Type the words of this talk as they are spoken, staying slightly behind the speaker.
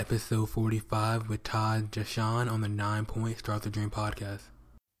Episode 45 with Todd Dashaun on the 9 Point Start the Dream podcast.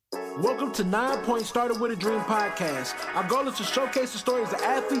 Welcome to 9 Point Started with a Dream podcast. Our goal is to showcase the stories of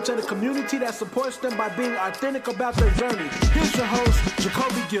athletes and the community that supports them by being authentic about their journey. Here's your host,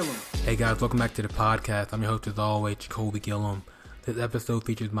 Jacoby Gillum. Hey guys, welcome back to the podcast. I'm your host as always, Jacoby Gillum. This episode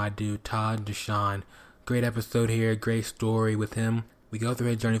features my dude, Todd Dashaun. Great episode here, great story with him. We go through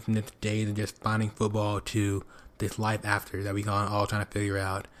his journey from the days of just finding football to this life after that we all trying to figure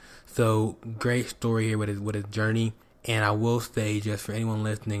out. So great story here with his journey. And I will say, just for anyone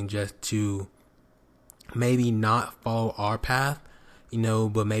listening, just to maybe not follow our path,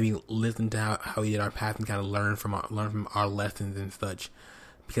 but maybe listen to how we did our path and kind of learn from our lessons and such,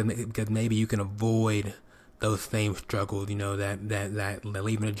 because maybe you can avoid those same struggles, that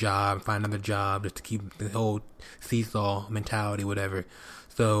leaving a job, find another job, just to keep the whole seesaw mentality, whatever.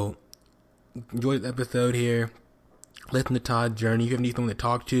 So enjoy this episode here. Listen to Todd's journey. If you need someone to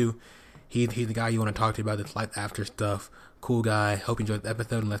talk to, he's the guy you want to talk to about this life after stuff. Cool guy. Hope you enjoyed the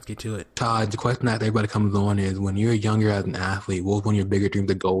episode, and let's get to it. Todd, the question that everybody comes on is, when you're younger as an athlete, what was one of your bigger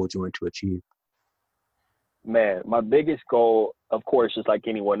dreams or goals you wanted to achieve? Man, my biggest goal, of course, just like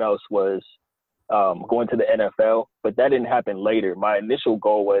anyone else, was going to the NFL, but that didn't happen later. My initial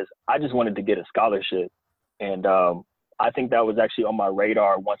goal was I just wanted to get a scholarship, and I think that was actually on my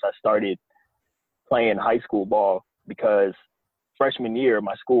radar once I started playing high school ball, because freshman year,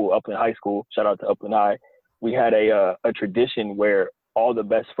 my school, Upland High School, shout out to Upland High, we had a tradition where all the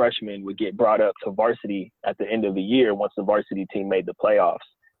best freshmen would get brought up to varsity at the end of the year once the varsity team made the playoffs.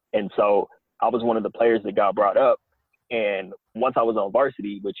 And so I was one of the players that got brought up. And once I was on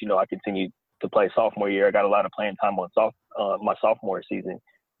varsity, which, I continued to play sophomore year, I got a lot of playing time on my sophomore season.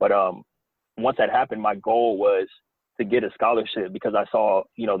 But once that happened, my goal was to get a scholarship, because I saw,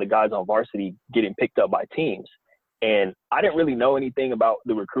 the guys on varsity getting picked up by teams. And I didn't really know anything about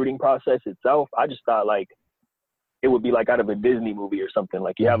the recruiting process itself. I just thought it would be like out of a Disney movie or something.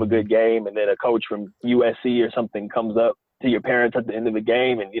 Like you have a good game and then a coach from USC or something comes up to your parents at the end of the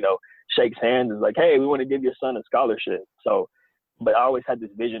game and, shakes hands and is like, hey, we want to give your son a scholarship. So, but I always had this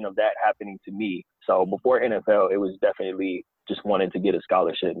vision of that happening to me. So before NFL, it was definitely just wanting to get a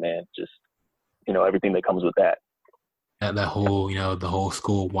scholarship, man. Just, everything that comes with that. That whole, the whole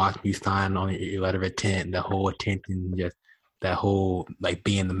school watching you sign on your letter of intent, the whole attention, just that whole,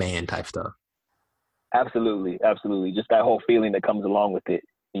 being the man type stuff. Absolutely. Absolutely. Just that whole feeling that comes along with it,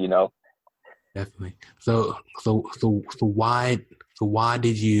 Definitely. So why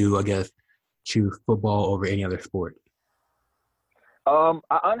did you, I guess, choose football over any other sport? I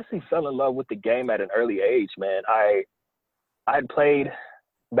honestly fell in love with the game at an early age, man. I had played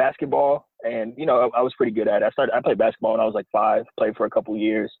basketball, and I was pretty good at it. I played basketball when I was like 5, played for a couple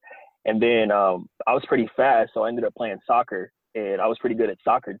years, and then I was pretty fast, so I ended up playing soccer, and I was pretty good at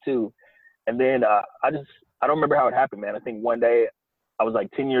soccer too. And then I don't remember how it happened, man. I think one day I was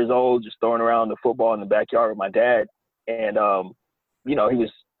like 10 years old, just throwing around the football in the backyard with my dad, and I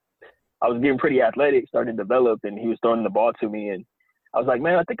was getting pretty athletic, starting to develop, and he was throwing the ball to me, and I was like,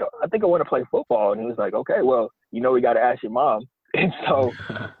 man, I think I want to play football. And he was like, okay, well, we got to ask your mom. And so,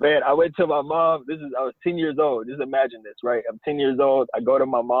 man, I went to my mom. I was 10 years old. Just imagine this, right? I'm 10 years old. I go to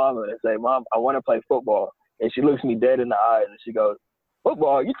my mom and I say, Mom, I want to play football. And she looks me dead in the eye and she goes,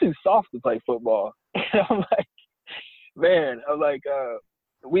 football? You're too soft to play football. And I'm like, man,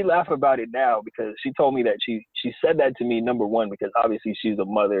 we laugh about it now, because she told me that she said that to me, number one, because obviously she's a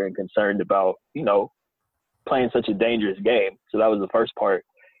mother and concerned about, playing such a dangerous game. So that was the first part.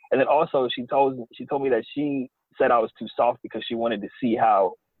 And then also she told me that she said I was too soft because she wanted to see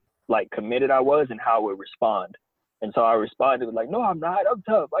how committed I was and how I would respond. And so I responded with no, I'm not. I'm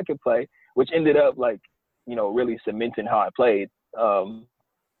tough. I can play, which ended up really cementing how I played. And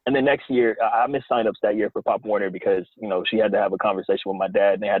then next year I missed signups that year for Pop Warner because, she had to have a conversation with my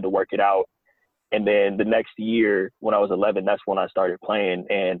dad and they had to work it out. And then the next year when I was 11, that's when I started playing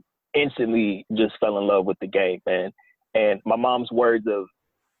and instantly just fell in love with the game, man. And my mom's words of,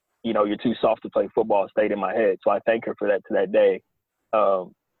 you're too soft to play football stayed in my head. So I thank her for that to that day,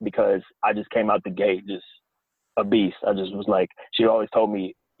 because I just came out the gate just a beast. I just was like, she always told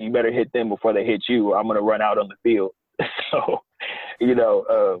me, you better hit them before they hit you or I'm going to run out on the field. So,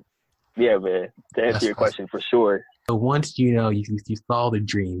 yeah, man, to answer your question, for sure. So once, you saw the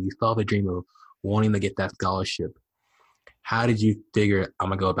dream, of wanting to get that scholarship, how did you figure I'm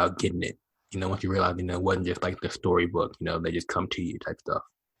going to go about getting it? Once you realized, it wasn't just like the storybook, they just come to you type stuff.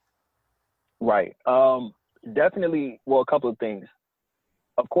 Right. Definitely. Well, a couple of things.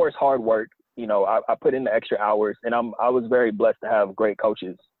 Of course, hard work. I put in the extra hours, and I was very blessed to have great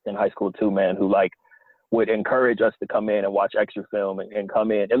coaches in high school too, man, who would encourage us to come in and watch extra film and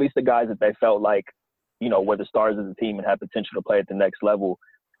come in, at least the guys that they felt like, were the stars of the team and had potential to play at the next level.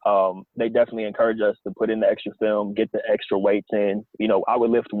 They definitely encourage us to put in the extra film, get the extra weights in. I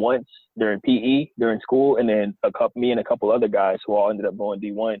would lift once during PE, during school, and then me and a couple other guys who all ended up going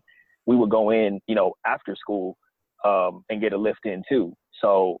D1, we would go in, after school and get a lift in too.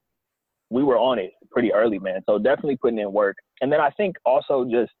 So we were on it pretty early, man. So definitely putting in work. And then I think also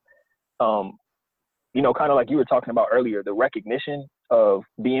just, kind of like you were talking about earlier, the recognition of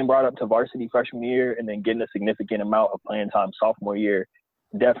being brought up to varsity freshman year and then getting a significant amount of playing time sophomore year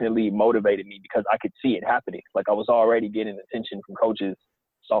definitely motivated me because I could see it happening. Like I was already getting attention from coaches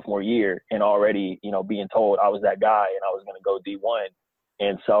sophomore year and already, being told I was that guy and I was going to go D1.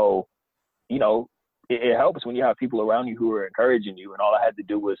 And so, it helps when you have people around you who are encouraging you. And all I had to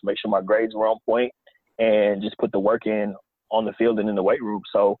do was make sure my grades were on point and just put the work in on the field and in the weight room.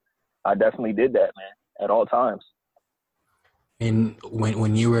 So I definitely did that, man, at all times. And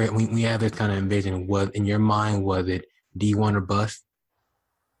when you had this kind of envision, what in your mind was it D1 or bust?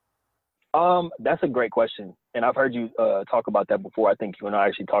 That's a great question. And I've heard you talk about that before. I think you and I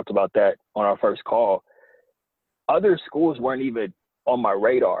actually talked about that on our first call. Other schools weren't even on my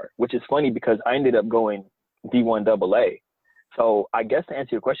radar, which is funny because I ended up going D1 AA. So I guess to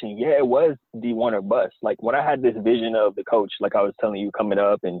answer your question, yeah, it was D1 or bust. Like when I had this vision of the coach, like I was telling you, coming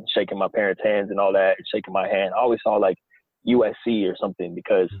up and shaking my parents' hands and all that, and shaking my hand, I always saw like USC or something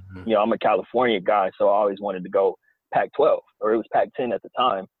because, I'm a California guy. So I always wanted to go Pac-12, or it was Pac-10 at the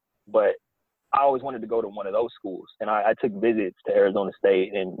time. But I always wanted to go to one of those schools. And I took visits to Arizona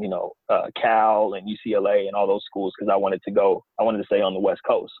State and, Cal and UCLA and all those schools because I wanted to stay on the West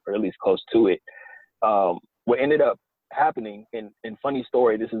Coast, or at least close to it. What ended up happening, and funny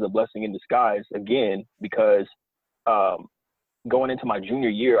story, this is a blessing in disguise again, because going into my junior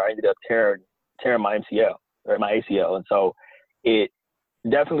year, I ended up tearing my MCL or my ACL. And so it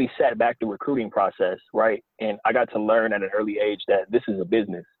definitely set back the recruiting process, right? And I got to learn at an early age that this is a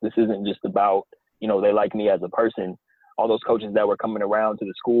business. This isn't just about, they like me as a person. All those coaches that were coming around to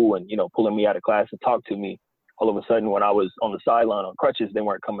the school and, pulling me out of class to talk to me, all of a sudden when I was on the sideline on crutches, they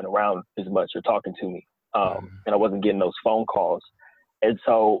weren't coming around as much or talking to me. And I wasn't getting those phone calls. And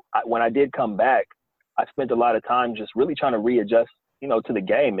so when I did come back, I spent a lot of time just really trying to readjust, to the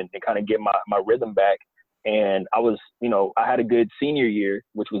game and kind of get my rhythm back. And I was, I had a good senior year,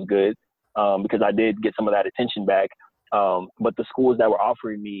 which was good because I did get some of that attention back. But the schools that were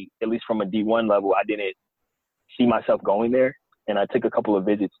offering me, at least from a D1 level, I didn't see myself going there. And I took a couple of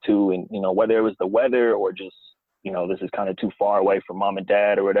visits too. And, whether it was the weather or just, this is kind of too far away from mom and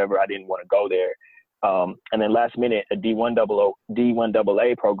dad or whatever, I didn't want to go there. And then last minute, a D1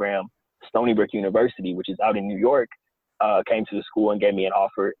 AA program, Stony Brook University, which is out in New York, came to the school and gave me an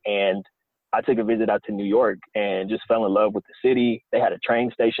offer. And I took a visit out to New York and just fell in love with the city. They had a train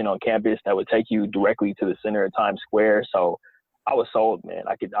station on campus that would take you directly to the center of Times Square. So I was sold, man.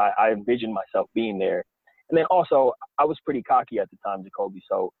 I envisioned myself being there. And then also I was pretty cocky at the time, Jacoby.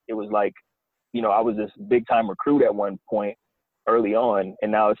 So it was like, I was this big time recruit at one point early on.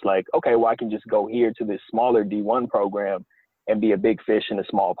 And now it's like, okay, well, I can just go here to this smaller D1 program and be a big fish in a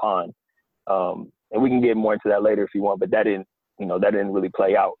small pond. And we can get more into that later if you want, but that didn't really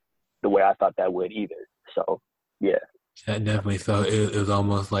play out the way I thought that would either. So, yeah. Yeah, definitely. So it was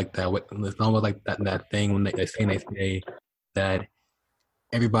almost like that. It's almost like that thing when they say that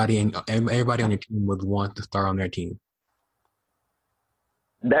everybody on your team would want to start on their team.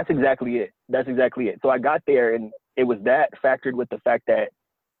 That's exactly it. So I got there, and it was that factored with the fact that,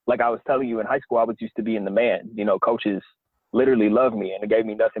 like I was telling you, in high school, I was used to being the man. Coaches literally loved me, and it gave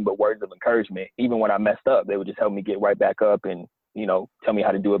me nothing but words of encouragement. Even when I messed up, they would just help me get right back up and, tell me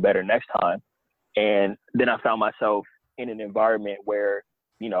how to do it better next time. And then I found myself in an environment where,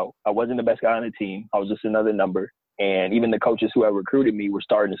 I wasn't the best guy on the team. I was just another number. And even the coaches who had recruited me were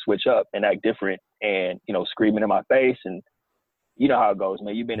starting to switch up and act different and, screaming in my face. And you know how it goes,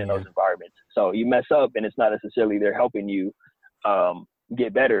 man. You've been in those environments. So you mess up and it's not necessarily they're helping you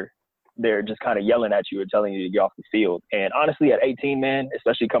get better. They're just kind of yelling at you or telling you to get off the field. And honestly, at 18, man,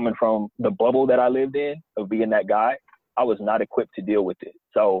 especially coming from the bubble that I lived in of being that guy, I was not equipped to deal with it.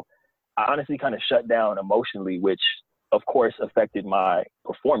 So I honestly kind of shut down emotionally, which of course affected my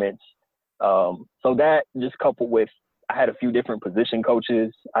performance. So that just coupled with, I had a few different position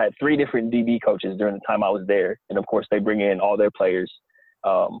coaches. I had 3 different DB coaches during the time I was there. And of course they bring in all their players.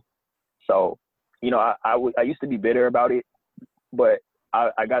 So, I used to be bitter about it, but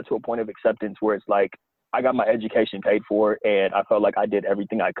I got to a point of acceptance where it's like, I got my education paid for and I felt like I did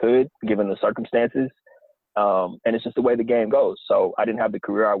everything I could given the circumstances. And it's just the way the game goes. So I didn't have the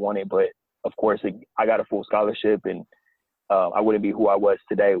career I wanted, but of course, I got a full scholarship, and I wouldn't be who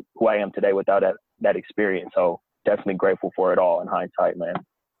I am today without that experience. So definitely grateful for it all in hindsight, man.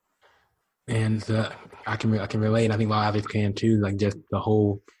 And I can relate. And I think a lot of athletes can too. Like just the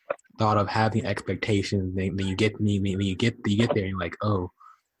whole thought of having expectations. Then you get there, and you're like, oh,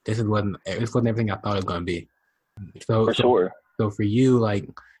 this wasn't everything I thought it was gonna be. For sure. So for you, like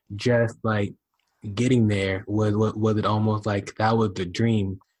just like getting there was it almost like that was the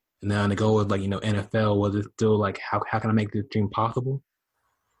dream, and then the goal was like NFL. Was it still like how can I make this dream possible?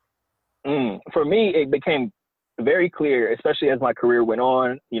 For me, it became very clear, especially as my career went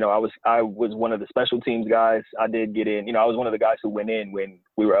on. I was one of the special teams guys. I did get in. I was one of the guys who went in when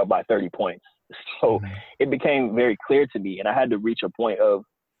we were up by 30 points. So it became very clear to me, and I had to reach a point of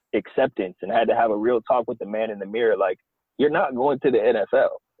acceptance and had to have a real talk with the man in the mirror. Like, you're not going to the NFL.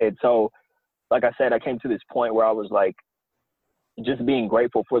 And so, like I said, I came to this point where I was like, just being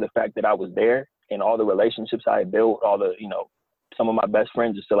grateful for the fact that I was there and all the relationships I had built, all the, some of my best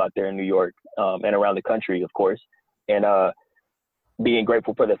friends are still out there in New York and around the country, of course. And being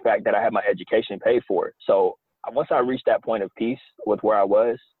grateful for the fact that I had my education paid for. So once I reached that point of peace with where I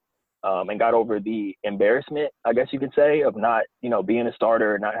was and got over the embarrassment, I guess you could say, of not, being a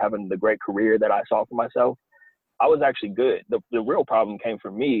starter, not having the great career that I saw for myself, I was actually good. The real problem came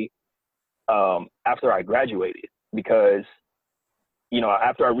for me after I graduated, because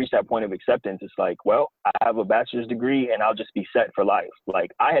after I reached that point of acceptance, it's like, well, I have a bachelor's degree and I'll just be set for life.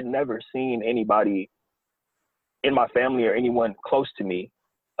 Like, I had never seen anybody in my family or anyone close to me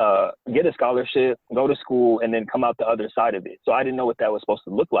get a scholarship, go to school, and then come out the other side of it. So I didn't know what that was supposed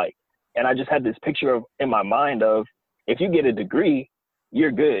to look like. And I just had this picture in my mind of, if you get a degree,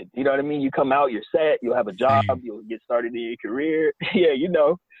 you're good. You know what I mean? You come out, you're set, you'll have a job, you'll get started in your career. Yeah,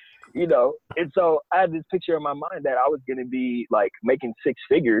 and so I had this picture in my mind that I was going to be like making six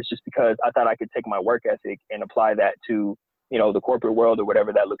figures just because I thought I could take my work ethic and apply that to, the corporate world or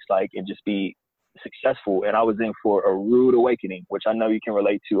whatever that looks like, and just be successful. And I was in for a rude awakening, which I know you can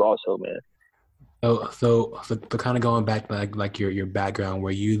relate to also, man. So kind of going back to like your background,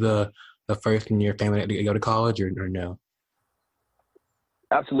 were you the first in your family to go to college or no?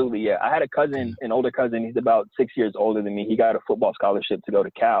 Absolutely, yeah. I had a cousin, an older cousin. He's about 6 years older than me. He got a football scholarship to go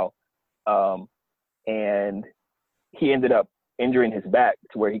to Cal. And he ended up injuring his back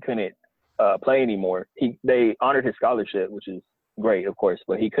to where he couldn't play anymore. They honored his scholarship, which is great, of course,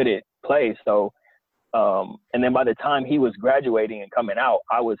 but he couldn't play. So, and then by the time he was graduating and coming out,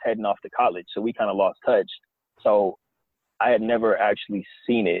 I was heading off to college. So we kind of lost touch. So I had never actually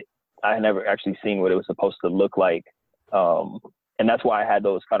seen it. I had never actually seen what it was supposed to look like. And that's why I had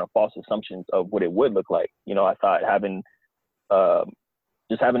those kind of false assumptions of what it would look like. I thought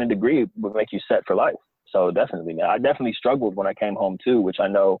just having a degree would make you set for life. So definitely, man, I definitely struggled when I came home too, which I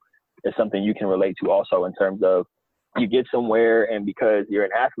know is something you can relate to also, in terms of you get somewhere and because you're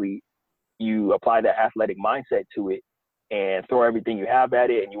an athlete, you apply that athletic mindset to it and throw everything you have at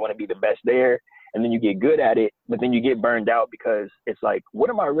it, and you want to be the best there. And then you get good at it, but then you get burned out because it's like, what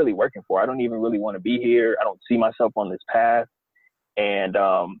am I really working for? I don't even really want to be here. I don't see myself on this path. And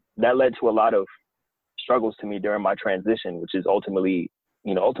that led to a lot of struggles to me during my transition, which is ultimately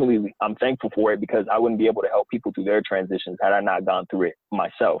I'm thankful for it, because I wouldn't be able to help people through their transitions had I not gone through it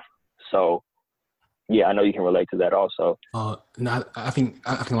myself. So, yeah, I know you can relate to that also. No, I think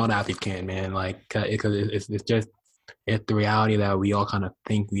a lot of athletes can, man. Like, because it's the reality that we all kind of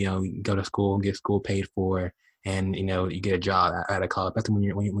think, we go to school and get school paid for, and you get a job out of college. That's when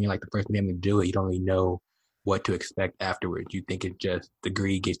you're like the first man to do it. You don't really know what to expect afterwards. You think it's just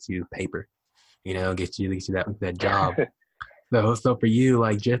degree gets you paper, gets you that job. So for you,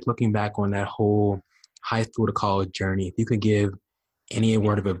 like just looking back on that whole high school to college journey, if you could give any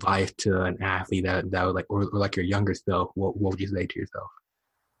word of advice to an athlete that would like, or like your younger self, what would you say to yourself?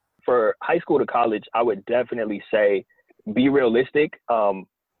 For high school to college, I would definitely say be realistic,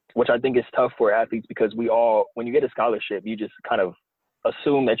 which I think is tough for athletes, because when you get a scholarship, you just kind of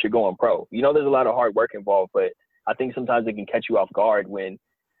assume that you're going pro. There's a lot of hard work involved, but I think sometimes it can catch you off guard when,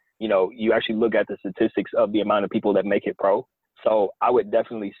 you actually look at the statistics of the amount of people that make it pro. So I would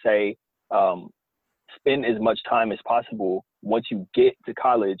definitely say spend as much time as possible once you get to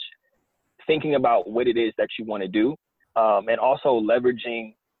college thinking about what it is that you want to do, and also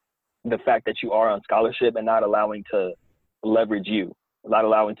leveraging the fact that you are on scholarship and not allowing to leverage you, not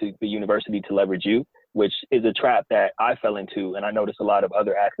allowing the university to leverage you, which is a trap that I fell into, and I notice a lot of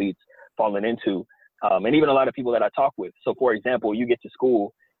other athletes falling into, and even a lot of people that I talk with. So, for example, you get to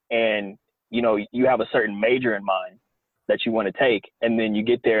school and, you have a certain major in mind that you want to take, and then you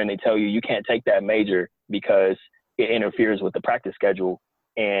get there and they tell you can't take that major because it interferes with the practice schedule,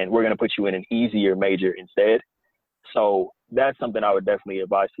 and we're going to put you in an easier major instead. So that's something I would definitely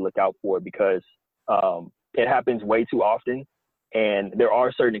advise to look out for, because it happens way too often. And there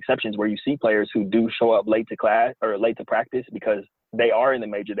are certain exceptions where you see players who do show up late to class or late to practice because they are in the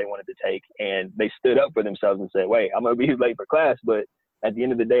major they wanted to take, and they stood up for themselves and said, wait, I'm going to be late for class, but at the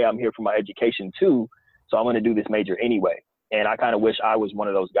end of the day, I'm here for my education too. So I'm going to do this major anyway. And I kind of wish I was one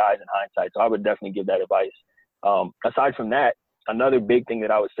of those guys in hindsight. So I would definitely give that advice. Aside from that, another big thing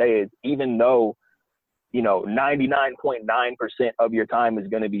that I would say is, even though, 99.9% of your time is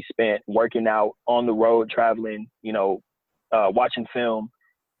going to be spent working out, on the road, traveling, watching film,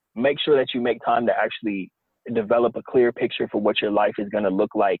 make sure that you make time to actually develop a clear picture for what your life is going to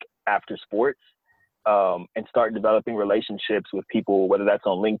look like after sports, and start developing relationships with people, whether that's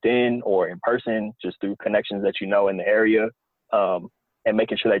on LinkedIn or in person, just through connections that in the area, and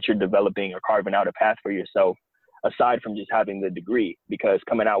making sure that you're developing or carving out a path for yourself aside from just having the degree, because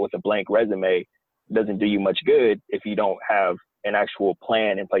coming out with a blank resume doesn't do you much good if you don't have an actual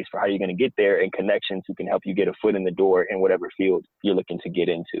plan in place for how you're going to get there, and connections who can help you get a foot in the door in whatever field you're looking to get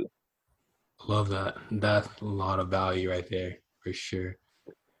into. Love that. That's a lot of value right there, for sure.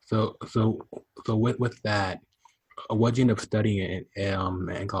 So with that, what'd you end up studying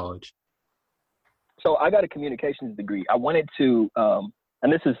in college? So I got a communications degree. I wanted to,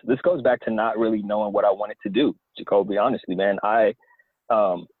 and this goes back to not really knowing what I wanted to do, Jacoby. Honestly, man, I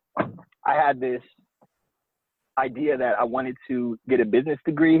had this idea that I wanted to get a business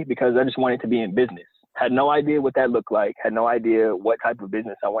degree because I just wanted to be in business. Had no idea what that looked like. Had no idea what type of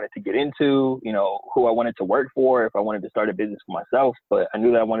business I wanted to get into, who I wanted to work for, if I wanted to start a business for myself. But I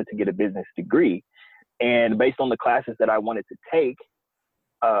knew that I wanted to get a business degree. And based on the classes that I wanted to take,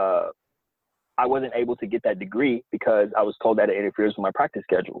 I wasn't able to get that degree because I was told that it interferes with my practice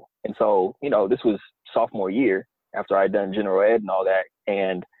schedule. And so, this was sophomore year after I had done general ed and all that.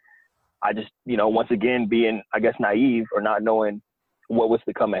 And I just, once again, being, I guess, naive or not knowing what was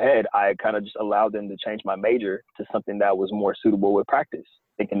to come ahead, I kind of just allowed them to change my major to something that was more suitable with practice,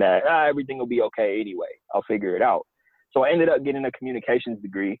 thinking that everything will be okay anyway. I'll figure it out. So I ended up getting a communications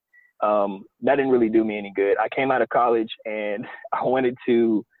degree. That didn't really do me any good. I came out of college and I wanted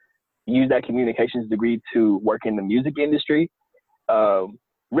to use that communications degree to work in the music industry,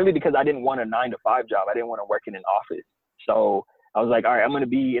 really because I didn't want a 9-to-5 job. I didn't want to work in an office. So I was like, all right, I'm going to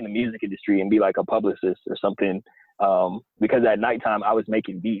be in the music industry and be like a publicist or something. Because at nighttime I was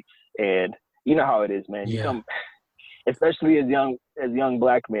making beats, and you know how it is, man. Yeah. You come, especially as young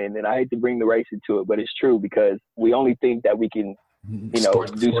black men, and I hate to bring the race into it, but it's true, because we only think that we can, do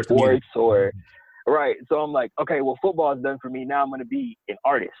sports or right. So I'm like, okay, well, football is done for me. Now I'm going to be an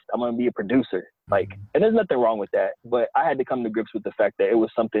artist. I'm going to be a producer. Like, and there's nothing wrong with that, but I had to come to grips with the fact that it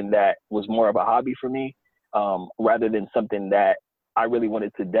was something that was more of a hobby for me, rather than something that I really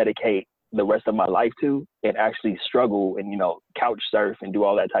wanted to dedicate the rest of my life to, and actually struggle and, couch surf and do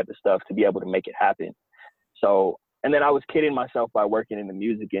all that type of stuff to be able to make it happen. So, and then I was kidding myself by working in the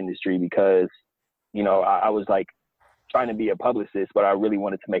music industry because, I was like trying to be a publicist, but I really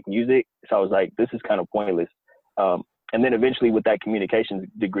wanted to make music. So I was like, this is kind of pointless. And then eventually with that communications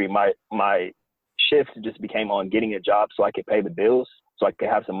degree, my shift just became on getting a job so I could pay the bills, so I could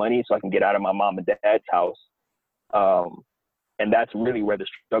have some money, so I can get out of my mom and dad's house. And that's really where the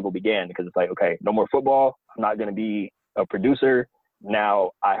struggle began, because it's like, okay, no more football. I'm not going to be a producer.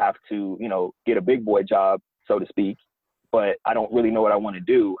 Now I have to, get a big boy job, so to speak, but I don't really know what I want to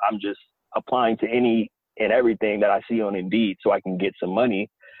do. I'm just applying to any and everything that I see on Indeed so I can get some money,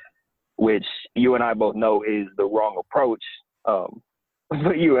 which you and I both know is the wrong approach.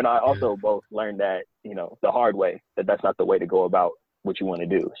 But you and I also both learned that, the hard way, that that's not the way to go about what you want to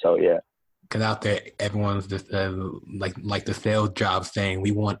do. So, yeah. Because out there, everyone's just like the sales job saying,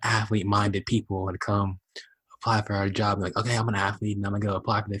 we want athlete-minded people to come apply for our job. I'm like, okay, I'm an athlete, and I'm going to go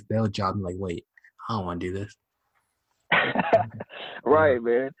apply for this sales job. I'm like, wait, I don't want to do this. Right,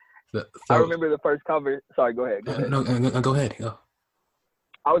 man. So, I remember the first conversation. Sorry, go ahead. No, go ahead. Go.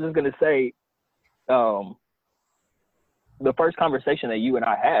 I was just going to say, the first conversation that you and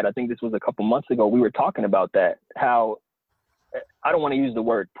I had, I think this was a couple months ago, we were talking about that, how I don't want to use the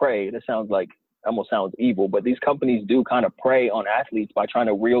word prey. That almost sounds evil, but these companies do kind of prey on athletes by trying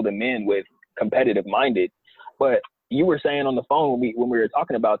to reel them in with competitive minded. But you were saying on the phone when we were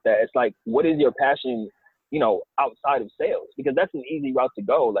talking about that, it's like, what is your passion, outside of sales? Because that's an easy route to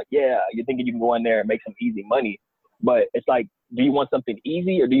go. Like, yeah, you're thinking you can go in there and make some easy money, but it's like, do you want something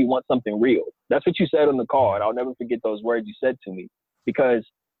easy or do you want something real? That's what you said on the call. And I'll never forget those words you said to me, because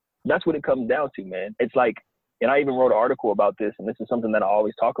that's what it comes down to, man. It's like, and I even wrote an article about this, and this is something that I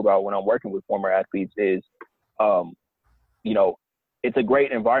always talk about when I'm working with former athletes is, it's a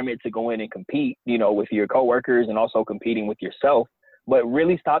great environment to go in and compete, you know, with your coworkers and also competing with yourself. But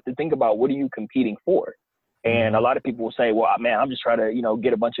really stop to think about, what are you competing for? And a lot of people will say, well, man, I'm just trying to, you know,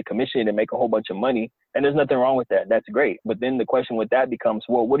 get a bunch of commission and make a whole bunch of money. And there's nothing wrong with that. That's great. But then the question with that becomes,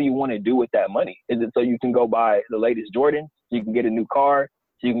 well, what do you want to do with that money? Is it so you can go buy the latest Jordan, so you can get a new car,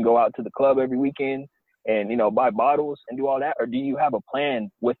 so you can go out to the club every weekend and, you know, buy bottles and do all that? Or do you have a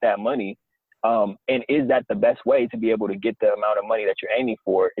plan with that money? And is that the best way to be able to get the amount of money that you're aiming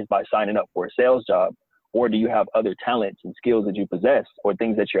for, is by signing up for a sales job? Or do you have other talents and skills that you possess, or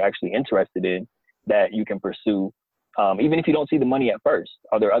things that you're actually interested in that you can pursue? Even if you don't see the money at first,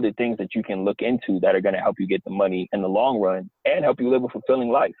 are there other things that you can look into that are going to help you get the money in the long run and help you live a fulfilling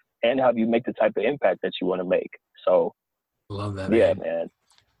life and help you make the type of impact that you want to make? So, love that, yeah, man.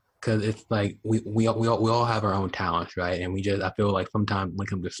 Because it's like we all have our own talents, right? And I feel like sometimes when it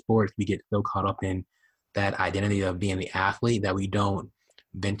comes to sports, we get so caught up in that identity of being the athlete that we don't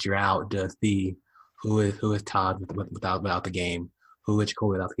venture out to see who is Todd without the game, who is Cole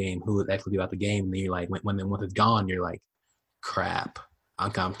without the game, who is actually without the game. And then you're like, once it's gone, you're like, crap.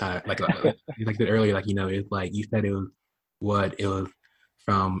 I'm kind of like I said earlier, like, you know, it's like you said it was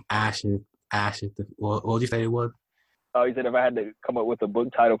from ashes to, what would you say it was? Oh, he said if I had to come up with a book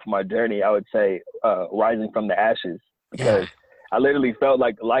title for my journey, I would say Rising from the Ashes, because I literally felt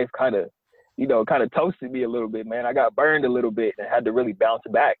like life kind of toasted me a little bit, man. I got burned a little bit and had to really bounce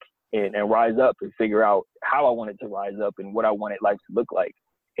back and rise up and figure out how I wanted to rise up and what I wanted life to look like.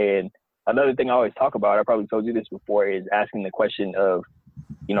 And another thing I always talk about, I probably told you this before, is asking the question of,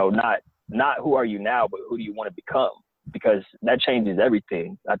 you know, not who are you now, but who do you want to become? Because that changes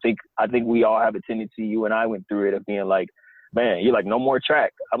everything. I think we all have a tendency, you and I went through it, of being like, man, you're like, no more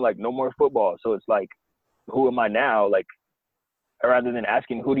track. I'm like, no more football. So it's like, who am I now? Like, rather than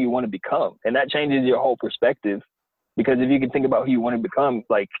asking, who do you want to become? And that changes your whole perspective, because if you can think about who you want to become,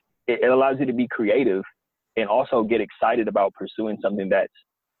 like, it allows you to be creative and also get excited about pursuing something that's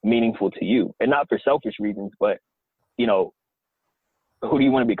meaningful to you, and not for selfish reasons, but, you know, who do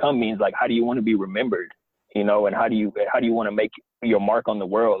you want to become means, like, how do you want to be remembered? You know, and how do you want to make your mark on the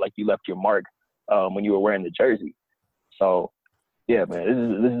world, like you left your mark when you were wearing the jersey? So, yeah,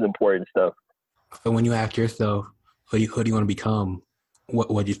 man, this is important stuff. So when you ask yourself, who do you want to become,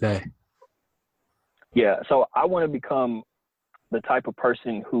 what'd you say? Yeah, so I want to become the type of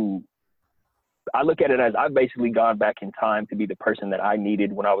person who, I look at it as, I've basically gone back in time to be the person that I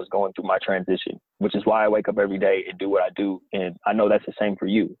needed when I was going through my transition, which is why I wake up every day and do what I do. And I know that's the same for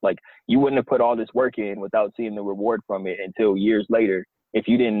you. Like, you wouldn't have put all this work in without seeing the reward from it until years later, if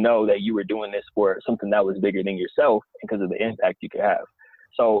you didn't know that you were doing this for something that was bigger than yourself because of the impact you could have.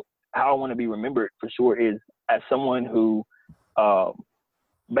 So how I want to be remembered for sure is as someone who,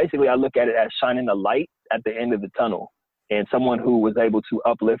 basically I look at it as shining the light at the end of the tunnel, and someone who was able to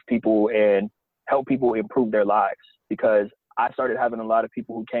uplift people and help people improve their lives, because I started having a lot of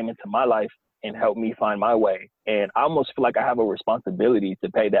people who came into my life and helped me find my way. And I almost feel like I have a responsibility to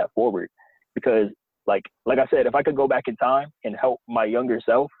pay that forward, because like I said, if I could go back in time and help my younger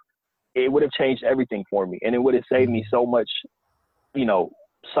self, it would have changed everything for me. And it would have saved me so much, you know,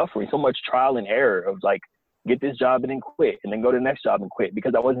 suffering, so much trial and error of like, get this job and then quit, and then go to the next job and quit,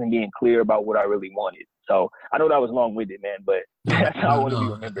 because I wasn't being clear about what I really wanted. So I know that was long-winded, man, but that's how I want to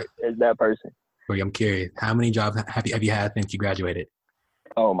be remembered, as that person. I'm curious, how many jobs have you had since you graduated?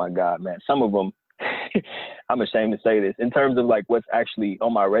 Oh my God, man. Some of them, I'm ashamed to say this, in terms of like what's actually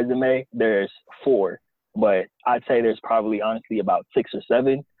on my resume, there's 4, but I'd say there's probably honestly about 6 or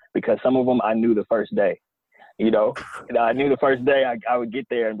 7, because some of them I knew the first day. You know, I knew the first day I would get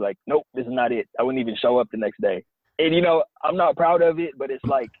there and be like, nope, this is not it. I wouldn't even show up the next day. And, you know, I'm not proud of it, but it's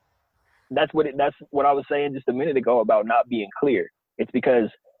like, that's what I was saying just a minute ago about not being clear. It's because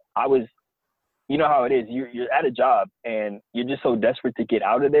you know how it is. You're at a job and you're just so desperate to get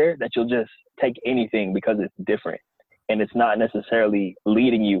out of there that you'll just take anything because it's different. And it's not necessarily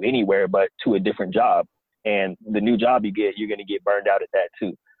leading you anywhere but to a different job. And the new job you get, you're going to get burned out at that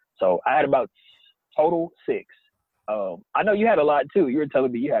too. So I had about total 6. I know you had a lot too. You were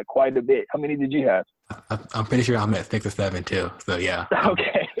telling me you had quite a bit. How many did you have? I'm pretty sure I'm at 6 or 7 too. So yeah.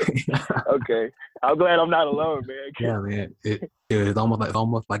 Okay. Okay. I'm glad I'm not alone, man. Yeah, man. It was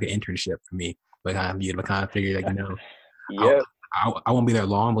almost like an internship for me. Like I kind of figured, like, you know, yeah, I won't be there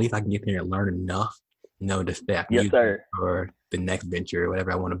long, but at least I can get there and learn enough, you know, to step for the next venture or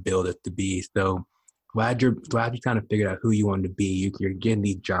whatever I want to build it to be. So glad you kind of figured out who you wanted to be. You're getting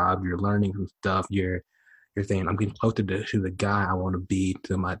these jobs, you're learning some stuff, you're saying, I'm getting closer to the guy I want to be,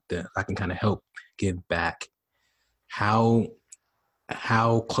 I can kind of help give back. How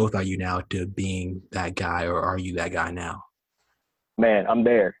close are you now to being that guy, or are you that guy now? Man, I'm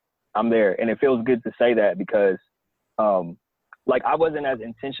there. And it feels good to say that because, like, I wasn't as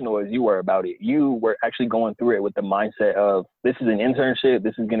intentional as you were about it. You were actually going through it with the mindset of, this is an internship.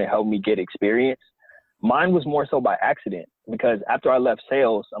 This is going to help me get experience. Mine was more so by accident because after I left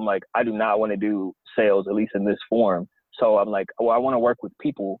sales, I'm like, I do not want to do sales, at least in this form. So I'm like, well, I want to work with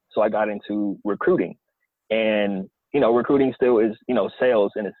people. So I got into recruiting. And, recruiting still is,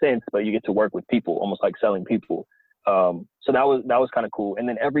 sales in a sense, but you get to work with people, almost like selling people. So that was kind of cool. And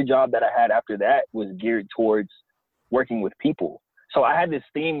then every job that I had after that was geared towards working with people. So I had this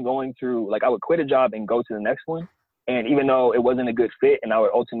theme going through, like I would quit a job and go to the next one. And even though it wasn't a good fit and I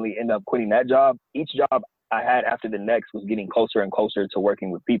would ultimately end up quitting that job, each job I had after the next was getting closer and closer to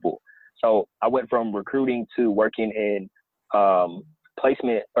working with people. So I went from recruiting to working in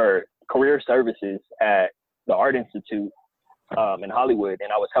placement or career services at the Art Institute in Hollywood.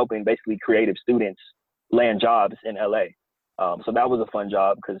 And I was helping basically creative students land jobs in LA. So that was a fun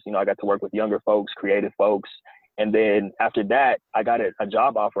job because, I got to work with younger folks, creative folks. And then after that, I got a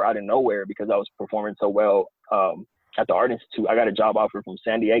job offer out of nowhere because I was performing so well at the Art Institute. I got a job offer from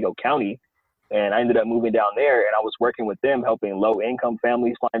San Diego County, and I ended up moving down there, and I was working with them, helping low-income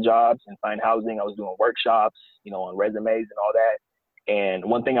families find jobs and find housing. I was doing workshops, on resumes and all that. And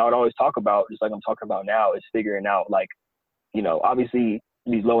one thing I would always talk about, just like I'm talking about now, is figuring out, like, obviously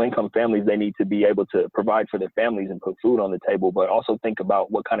these low-income families, they need to be able to provide for their families and put food on the table, but also think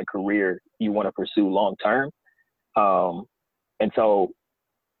about what kind of career you want to pursue long-term. And so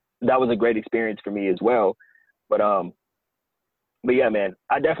that was a great experience for me as well. But yeah, man,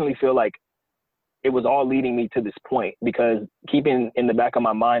 I definitely feel like it was all leading me to this point because keeping in the back of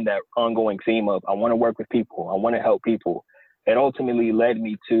my mind that ongoing theme of I want to work with people, I want to help people, it ultimately led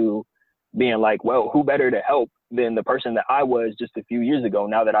me to being like, well, who better to help than the person that I was just a few years ago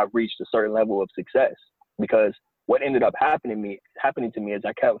now that I've reached a certain level of success? Because what ended up happening to me is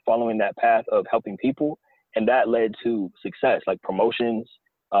I kept following that path of helping people, and that led to success, like promotions,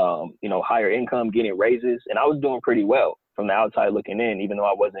 higher income, getting raises. And I was doing pretty well from the outside looking in, even though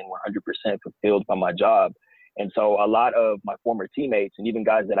I wasn't 100% fulfilled by my job. And so a lot of my former teammates and even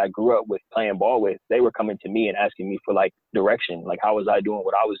guys that I grew up with playing ball with, they were coming to me and asking me for like direction, like how was I doing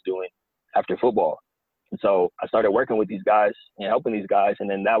what I was doing after football. And so I started working with these guys and helping these guys. And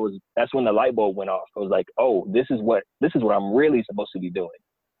then that's when the light bulb went off. I was like, oh, this is what I'm really supposed to be doing.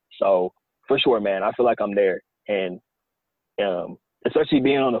 So for sure, man, I feel like I'm there. And especially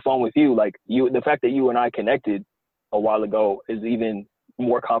being on the phone with you, like the fact that you and I connected a while ago is even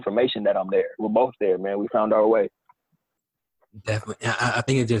more confirmation that I'm there. We're both there, man. We found our way. Definitely. I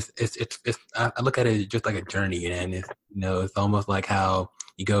think it's I look at it just like a journey, and it's, it's almost like how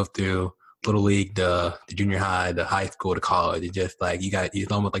you go through little league, the junior high, the high school, the college. It's just like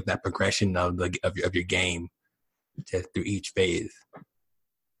it's almost like that progression of your game just through each phase.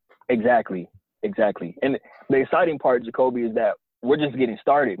 Exactly. And the exciting part, Jacoby, is that we're just getting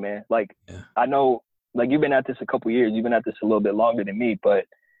started, man. Like, yeah. I know, like, you've been at this a couple of years. You've been at this a little bit longer than me, but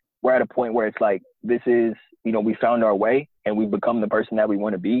we're at a point where it's like, this is, we found our way and we've become the person that we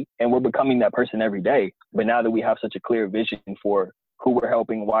want to be. And we're becoming that person every day. But now that we have such a clear vision for who we're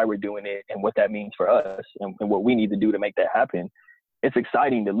helping, why we're doing it, and what that means for us and what we need to do to make that happen, it's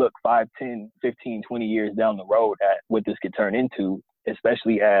exciting to look 5, 10, 15, 20 years down the road at what this could turn into,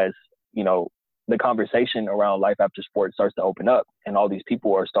 especially as, the conversation around life after sports starts to open up and all these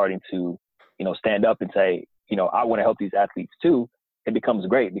people are starting to, stand up and say, I want to help these athletes too. It becomes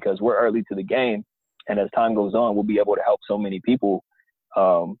great because we're early to the game. And as time goes on, we'll be able to help so many people,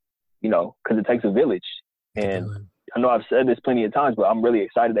 because it takes a village. And I know I've said this plenty of times, but I'm really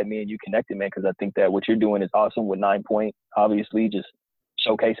excited that me and you connected, man, because I think that what you're doing is awesome with 9 Point, obviously just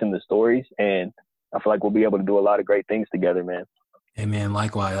showcasing the stories. And I feel like we'll be able to do a lot of great things together, man. Hey man,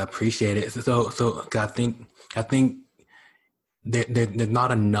 likewise, I appreciate it. So I think there's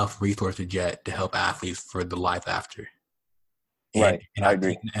not enough resources yet to help athletes for the life after. Right, I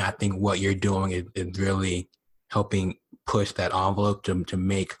agree. I think what you're doing is really helping push that envelope to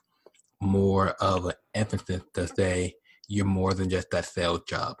make more of an emphasis to say you're more than just that sales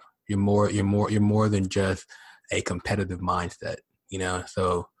job. You're more than just a competitive mindset.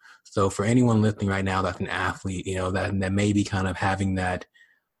 So for anyone listening right now that's an athlete, that may be kind of having that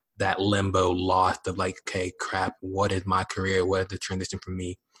limbo lost of like, okay, crap, what is my career? What is the transition for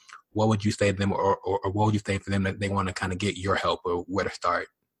me? What would you say to them or what would you say for them that they want to kind of get your help or where to start?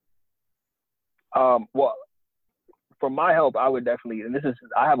 Well, for my help, I would definitely, and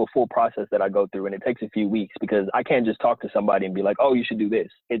I have a full process that I go through and it takes a few weeks because I can't just talk to somebody and be like, oh, you should do this.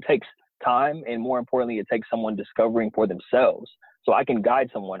 It takes time. And more importantly, it takes someone discovering for themselves. So I can guide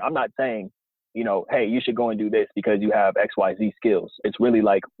someone. I'm not saying hey, you should go and do this because you have XYZ skills. It's really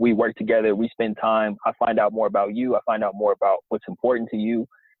like we work together, we spend time. I find out more about you. I find out more about what's important to you,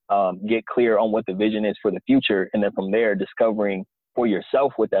 get clear on what the vision is for the future. And then from there, discovering for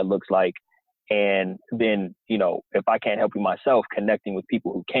yourself what that looks like. And then, if I can't help you myself, connecting with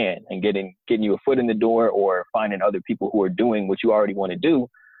people who can and getting you a foot in the door or finding other people who are doing what you already want to do,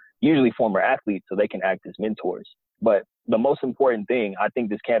 usually former athletes, so they can act as mentors. But the most important thing, I think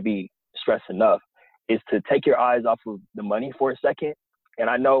this can't be stressed enough, is to take your eyes off of the money for a second. And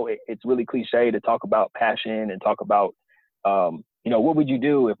I know it's really cliche to talk about passion and talk about, what would you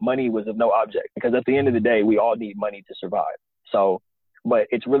do if money was of no object? Because at the end of the day, we all need money to survive. So, but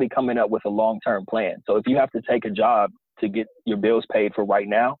it's really coming up with a long-term plan. So if you have to take a job to get your bills paid for right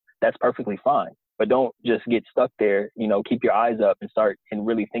now, that's perfectly fine. But don't just get stuck there, keep your eyes up and start and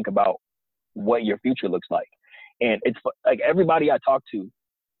really think about what your future looks like. And it's like everybody I talk to,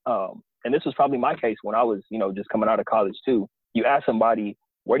 and this was probably my case when I was, just coming out of college too. You ask somebody,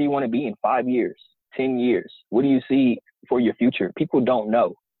 where do you want to be in 5 years, 10 years? What do you see for your future? People don't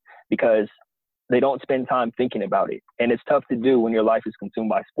know because they don't spend time thinking about it. And it's tough to do when your life is consumed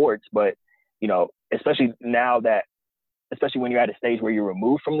by sports. But, especially when you're at a stage where you're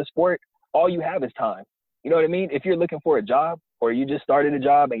removed from the sport, all you have is time. You know what I mean? If you're looking for a job or you just started a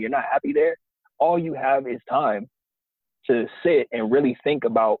job and you're not happy there, all you have is time to sit and really think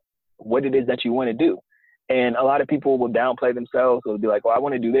about what it is that you want to do. And a lot of people will downplay themselves. They'll be like, well, I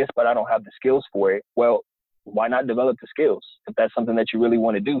want to do this, but I don't have the skills for it. Well, why not develop the skills? If that's something that you really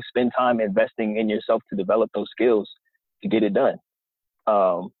want to do, spend time investing in yourself to develop those skills to get it done.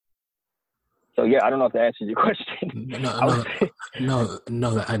 So yeah, I don't know if that answers your question. No,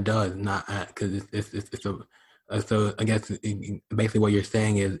 that does not, because it's a, so I guess basically what you're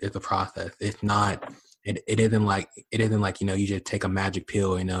saying is it's a process. It's not, it isn't like, you just take a magic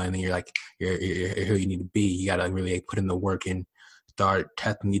pill, and then you're like, you're who you need to be. You got to really put in the work and start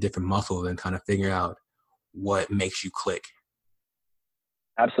testing your different muscles and kind of figure out what makes you click.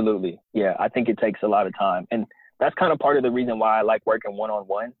 Absolutely. Yeah. I think it takes a lot of time. And that's kind of part of the reason why I like working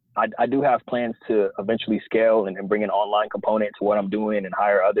one-on-one. I do have plans to eventually scale and bring an online component to what I'm doing and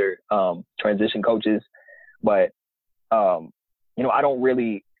hire other transition coaches. But,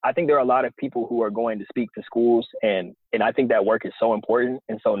 I think there are a lot of people who are going to speak to schools, and I think that work is so important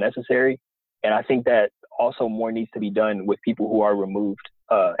and so necessary. And I think that also more needs to be done with people who are removed,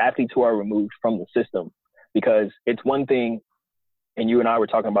 athletes who are removed from the system, because it's one thing. And you and I were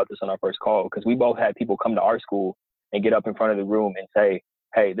talking about this on our first call, because we both had people come to our school and get up in front of the room and say,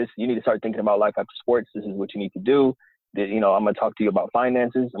 hey, you need to start thinking about life after sports. This is what you need to do. I'm going to talk to you about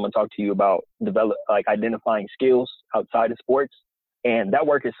finances. I'm going to talk to you about identifying skills outside of sports. And that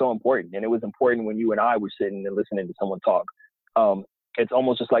work is so important. And it was important when you and I were sitting and listening to someone talk. It's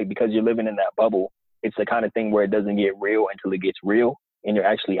almost just like, because you're living in that bubble, it's the kind of thing where it doesn't get real until it gets real and you're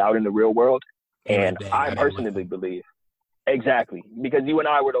actually out in the real world. And I personally believe, exactly, because you and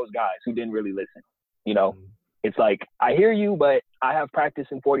I were those guys who didn't really listen. It's like, I hear you, but I have practice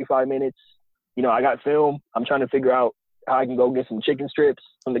in 45 minutes. I got film. I'm trying to figure out how I can go get some chicken strips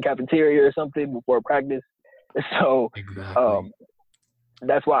from the cafeteria or something before practice. So exactly.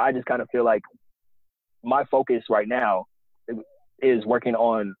 That's why I just kind of feel like my focus right now is working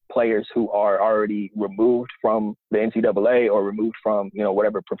on players who are already removed from the NCAA or removed from,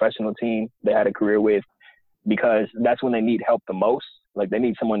 whatever professional team they had a career with, because that's when they need help the most. Like, they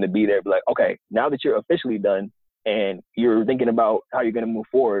need someone to be there, be like, okay, now that you're officially done and you're thinking about how you're going to move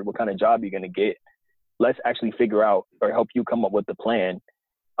forward, what kind of job you're going to get, let's actually figure out or help you come up with the plan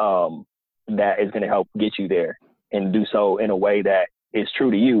that is going to help get you there, and do so in a way that is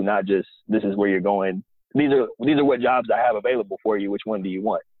true to you, not just, this is where you're going. These are what jobs I have available for you. Which one do you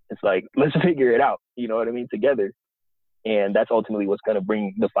want? It's like, let's figure it out. You know what I mean? Together. And that's ultimately what's going to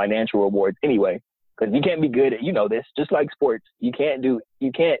bring the financial rewards anyway. Because you can't be good at, this, just like sports. You can't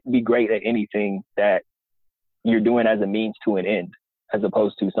be great at anything that you're doing as a means to an end, as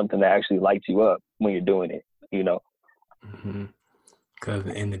opposed to something that actually lights you up when you're doing it, Mm-hmm. Because at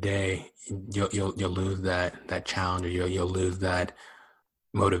the end of the day, you'll lose that challenge, or you'll lose that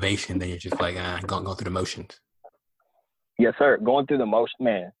motivation. Then you're just like, going through the motions. Yes, sir. Going through the motion,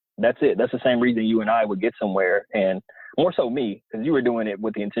 man. That's it. That's the same reason you and I would get somewhere, and more so me, because you were doing it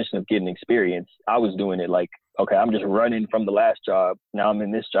with the intention of getting experience. I was doing it like, okay, I'm just running from the last job. Now I'm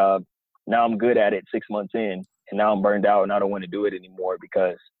in this job. Now I'm good at it 6 months in, and now I'm burned out and I don't want to do it anymore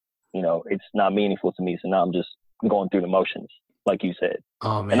because, it's not meaningful to me. So now I'm just going through the motions, like you said.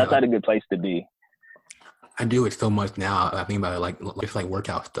 Oh, man. And that's not a good place to be. I do it so much now. I think about it just like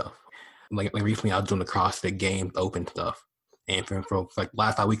workout stuff. Like recently I was doing the CrossFit Games Open stuff. And for like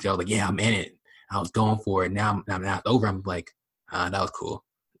last 5 weeks, I was like, yeah, I'm in it. I was going for it. Now it's over. I'm like, that was cool.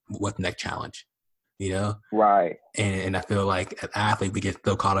 What's the next challenge? You know? Right. And I feel like as athletes, we get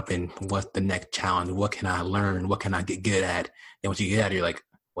so caught up in what's the next challenge? What can I learn? What can I get good at? And once you get at it, you're like,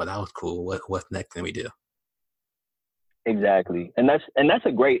 well, that was cool. What's next can we do? Exactly. And that's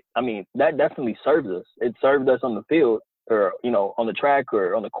a great, I mean, that definitely serves us. It served us on the field or, you know, on the track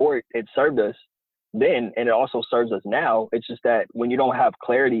or on the court. It served us then, and it also serves us now. It's just that when you don't have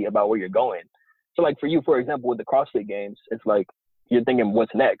clarity about where you're going. So like for you, for example, with the CrossFit Games, it's like you're thinking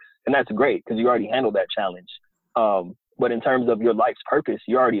what's next. And that's great because you already handled that challenge. But in terms of your life's purpose,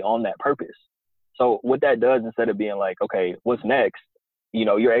 you're already on that purpose. So what that does, instead of being like, okay, what's next? You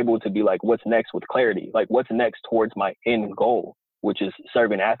know, you're able to be like, what's next with clarity? Like, what's next towards my end goal, which is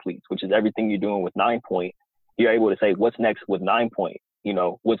serving athletes, which is everything you're doing with 9 Point. You're able to say, what's next with 9 Point? You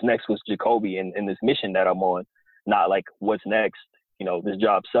know, what's next with Jacoby and this mission that I'm on? Not like, what's next? You know, this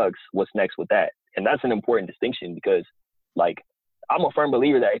job sucks. What's next with that? And that's an important distinction because, like, I'm a firm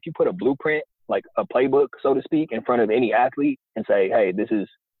believer that if you put a blueprint, like a playbook, so to speak, in front of any athlete and say, hey, this is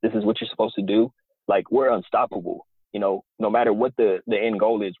what you're supposed to do, like, we're unstoppable. You know, no matter what the end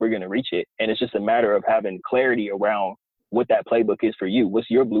goal is, we're going to reach it. And it's just a matter of having clarity around what that playbook is for you. What's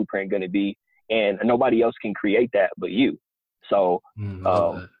your blueprint going to be? And nobody else can create that but you. So,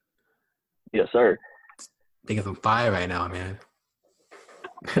 yes, sir. Thinking some fire right now, man.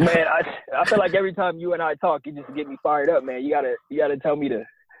 Man, I feel like every time you and I talk, you just get me fired up, man. You gotta tell me to.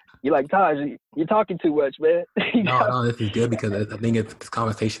 You're like, Taj, you're talking too much, man. No, this is good because I think it's this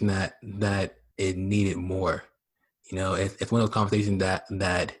conversation that it needed more. You know, it's one of those conversations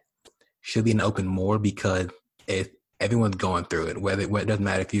that should be in open more because everyone's going through it. Whether it doesn't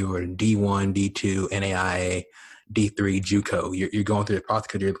matter if you were D1, D2, NAIA, D3, JUCO, you're going through the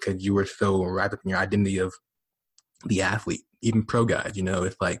process because you were so wrapped up in your identity of the athlete. Even pro guys, you know,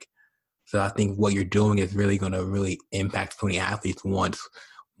 it's like, so I think what you're doing is really going to really impact so many athletes once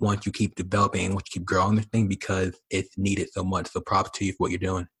you keep developing, once you keep growing this thing because it's needed so much. So props to you for what you're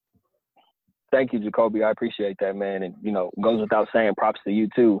doing. Thank you, Jacoby. I appreciate that, man. And, you know, goes without saying, props to you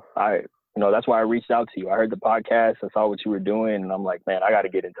too. That's why I reached out to you. I heard the podcast, I saw what you were doing, and I'm like, man, I got to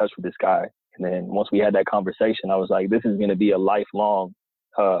get in touch with this guy. And then once we had that conversation, I was like, this is going to be a lifelong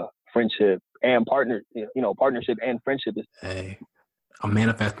friendship and partnership and friendship. Hey, I'm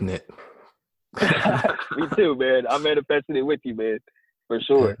manifesting it. Me too, man. I'm manifesting it with you, man, for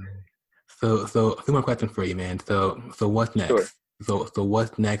sure. So a few more questions for you, man. So what's next? Sure. So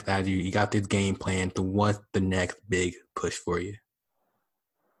what's next as you got this game plan? So what's the next big push for you?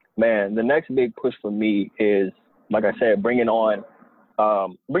 Man, the next big push for me is, like I said, bringing on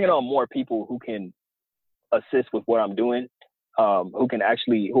more people who can assist with what I'm doing. Who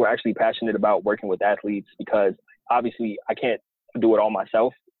are actually passionate about working with athletes, because obviously I can't do it all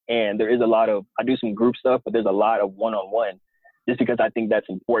myself. And there is I do some group stuff, but there's a lot of one-on-one, just because I think that's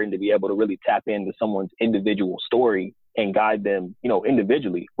important to be able to really tap into someone's individual story and guide them, you know,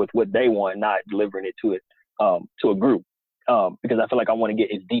 individually with what they want, not delivering it to a group. Because I feel like I want to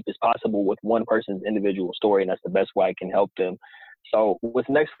get as deep as possible with one person's individual story, and that's the best way I can help them. So what's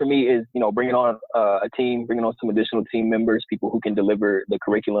next for me is, you know, bringing on a team, bringing on some additional team members, people who can deliver the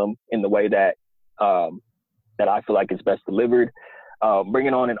curriculum in the way that that I feel like is best delivered.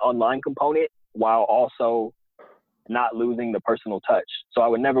 Bringing on an online component while also not losing the personal touch. So I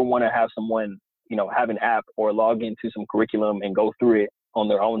would never want to have someone, you know, have an app or log into some curriculum and go through it on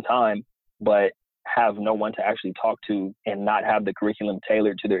their own time, but have no one to actually talk to and not have the curriculum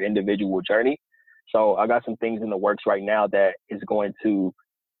tailored to their individual journey. So I got some things in the works right now that is going to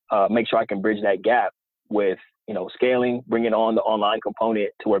make sure I can bridge that gap with, you know, scaling, bringing on the online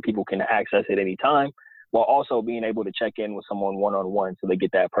component to where people can access it anytime, while also being able to check in with someone one-on-one so they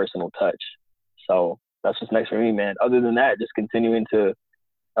get that personal touch. So that's what's next for me, man. Other than that, just continuing to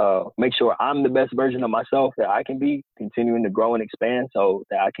make sure I'm the best version of myself that I can be, continuing to grow and expand so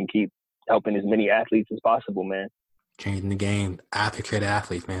that I can keep helping as many athletes as possible, man. Changing the game, create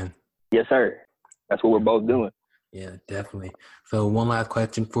athletes, man. Yes, sir. That's what we're both doing. Yeah, definitely. So one last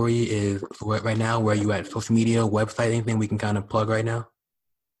question for you is, right now, where are you at? Social media, website, anything we can kind of plug right now?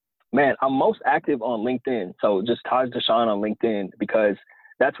 Man, I'm most active on LinkedIn. So just Taj Dashaun on LinkedIn, because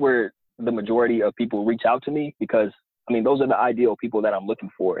that's where the majority of people reach out to me, because, I mean, those are the ideal people that I'm looking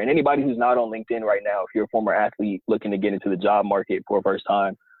for. And anybody who's not on LinkedIn right now, if you're a former athlete looking to get into the job market for the first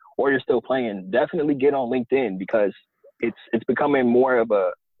time, or you're still playing, definitely get on LinkedIn, because it's becoming more of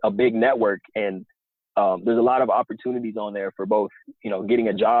a big network, and there's a lot of opportunities on there for both, you know, getting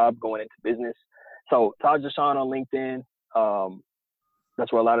a job, going into business. So Taj Dashaun on LinkedIn,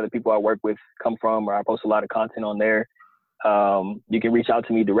 that's where a lot of the people I work with come from, or I post a lot of content on there. You can reach out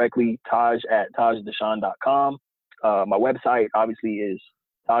to me directly, taj@tajdashaun.com. My website obviously is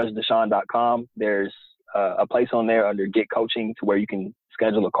tajdashaun.com. There's a place on there under Get Coaching to where you can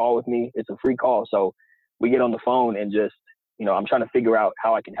schedule a call with me. It's a free call. So we get on the phone and just, I'm trying to figure out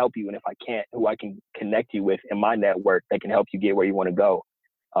how I can help you. And if I can't, who I can connect you with in my network that can help you get where you want to go.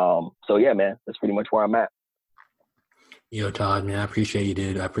 So yeah, man, that's pretty much where I'm at. Yo, Todd, man, I appreciate you,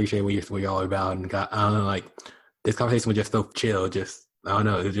 dude. I appreciate what you're all about. And I don't know, like, this conversation was just so chill. I don't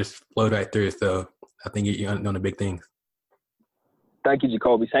know, it just flowed right through. So I think you're on the big things. Thank you,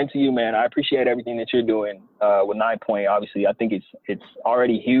 Jacoby. Same to you, man. I appreciate everything that you're doing with 9 Point. Obviously, I think it's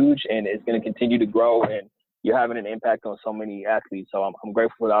already huge and it's going to continue to grow. And you're having an impact on so many athletes. So I'm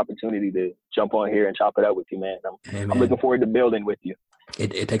grateful for the opportunity to jump on here and chop it up with you, man. I'm looking forward to building with you.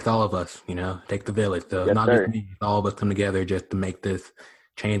 It takes all of us, take the village. So yes, not sir. just me, all of us come together just to make this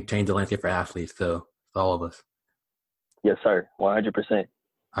change the landscape for athletes. So it's all of us. Yes, sir. 100%.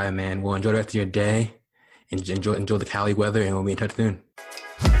 All right, man. Well, enjoy the rest of your day. Enjoy the Cali weather, and we'll be in touch soon.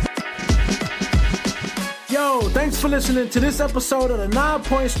 Yo, thanks for listening to this episode of the 9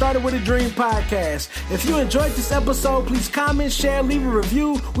 Point Started With a Dream podcast. If you enjoyed this episode, please comment, share, leave a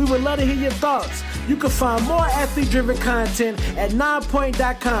review. We would love to hear your thoughts. You can find more athlete-driven content at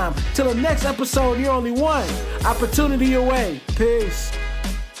 9point.com. Till the next episode, you're only one opportunity away. Peace.